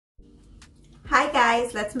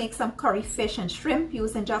guys, let's make some curry fish and shrimp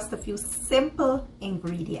using just a few simple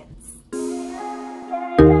ingredients.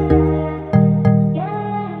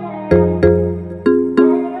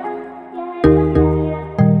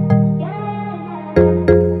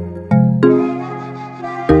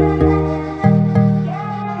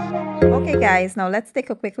 Okay guys, now let's take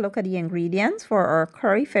a quick look at the ingredients for our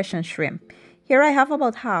curry fish and shrimp. Here I have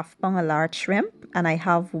about half pound of large shrimp, and I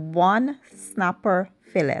have 1 snapper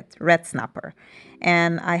fillet, red snapper.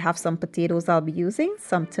 And I have some potatoes I'll be using,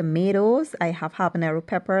 some tomatoes, I have habanero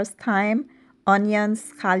peppers, thyme,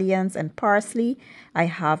 onions, scallions, and parsley. I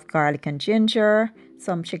have garlic and ginger,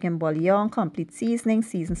 some chicken bouillon, complete seasoning,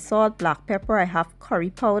 seasoned salt, black pepper. I have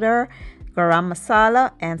curry powder, garam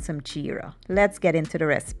masala, and some geera. Let's get into the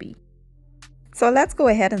recipe. So let's go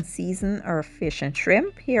ahead and season our fish and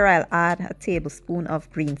shrimp. Here I'll add a tablespoon of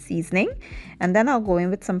green seasoning, and then I'll go in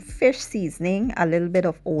with some fish seasoning, a little bit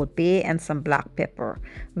of Old Bay, and some black pepper.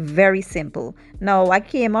 Very simple. Now I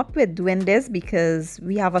came up with doing this because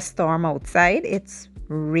we have a storm outside. It's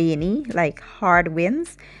rainy, like hard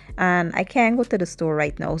winds, and I can't go to the store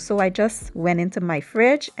right now, so I just went into my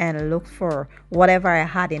fridge and looked for whatever I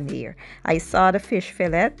had in there. I saw the fish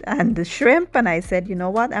fillet and the shrimp, and I said, you know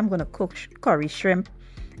what, I'm gonna cook curry shrimp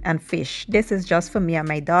and fish. This is just for me and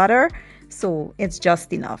my daughter, so it's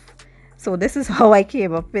just enough. So this is how I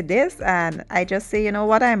came up with this, and I just say, you know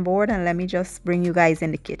what, I'm bored and let me just bring you guys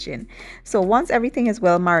in the kitchen. So once everything is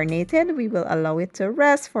well marinated, we will allow it to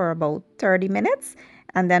rest for about 30 minutes,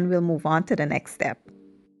 and then we'll move on to the next step.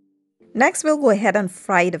 Next, we'll go ahead and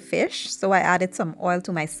fry the fish. So I added some oil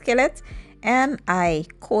to my skillet, and I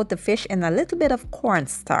coat the fish in a little bit of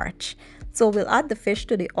cornstarch. So we'll add the fish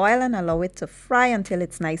to the oil and allow it to fry until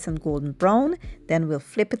it's nice and golden brown. Then we'll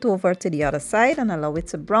flip it over to the other side and allow it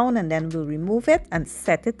to brown, and then we'll remove it and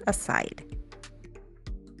set it aside.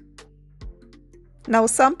 Now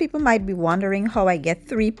some people might be wondering how I get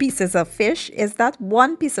 3 pieces of fish. Is that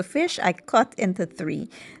 1 piece of fish I cut into 3?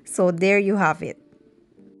 So there you have it.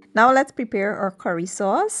 Now let's prepare our curry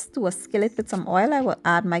sauce. To a skillet with some oil, I will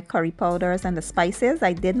add my curry powders and the spices.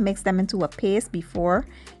 I did mix them into a paste before,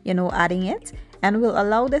 adding it. And we'll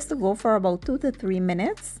allow this to go for about 2 to 3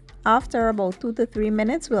 minutes. After about 2 to 3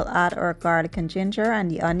 minutes, we'll add our garlic and ginger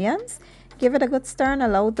and the onions. Give it a good stir and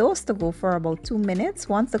allow those to go for about 2 minutes.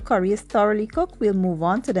 Once the curry is thoroughly cooked, we'll move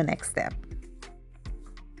on to the next step.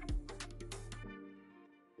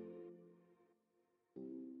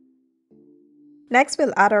 Next,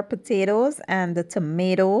 we'll add our potatoes and the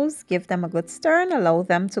tomatoes. Give them a good stir and allow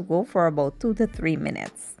them to go for about 2 to 3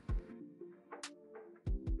 minutes.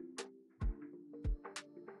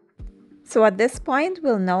 So at this point,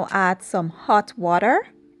 we'll now add some hot water,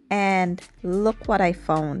 and look what I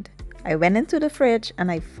found. I went into the fridge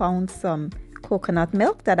and I found some coconut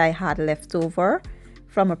milk that I had left over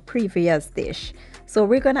from a previous dish. So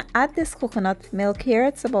we're gonna add this coconut milk here.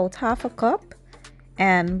 It's about half a cup,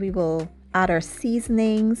 and we will add our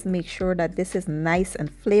seasonings. Make sure that this is nice and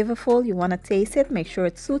flavorful. You want to taste it, make sure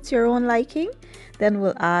it suits your own liking. Then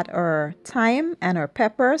we'll add our thyme and our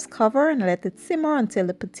peppers, cover and let it simmer until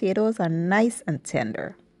the potatoes are nice and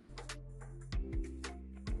tender.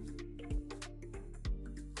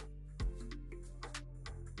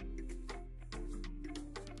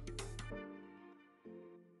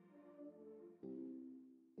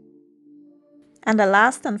 And the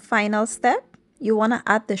last and final step, you want to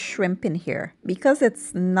add the shrimp in here. Because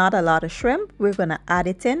it's not a lot of shrimp, we're going to add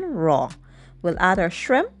it in raw. We'll add our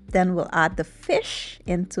shrimp, then we'll add the fish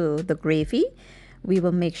into the gravy. We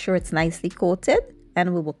will make sure it's nicely coated,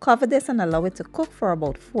 and we will cover this and allow it to cook for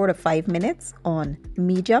about 4 to 5 minutes on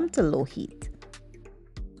medium to low heat.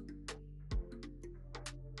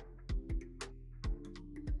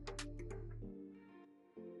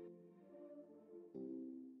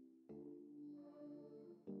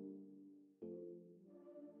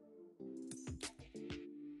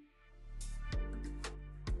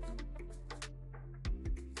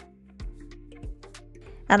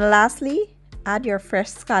 And lastly, add your fresh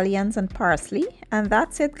scallions and parsley, and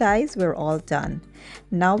that's it guys, we're all done.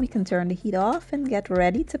 Now we can turn the heat off and get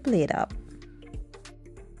ready to plate up.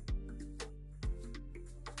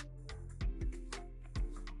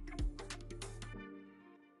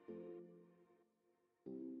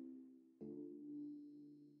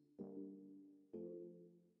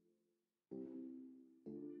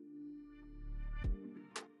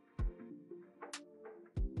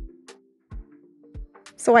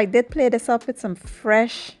 So I did plate this up with some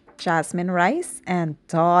fresh jasmine rice and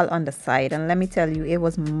dal on the side, and let me tell you, it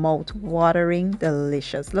was mouth-watering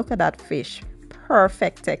delicious. Look at that fish,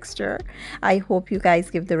 perfect texture. I hope you guys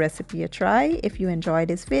give the recipe a try. If you enjoyed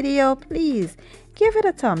this video, please give it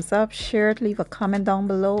a thumbs up, share it, leave a comment down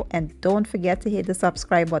below, and don't forget to hit the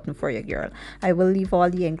subscribe button for your girl. I will leave all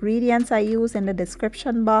the ingredients I use in the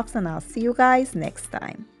description box, and I'll see you guys next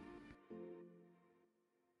time.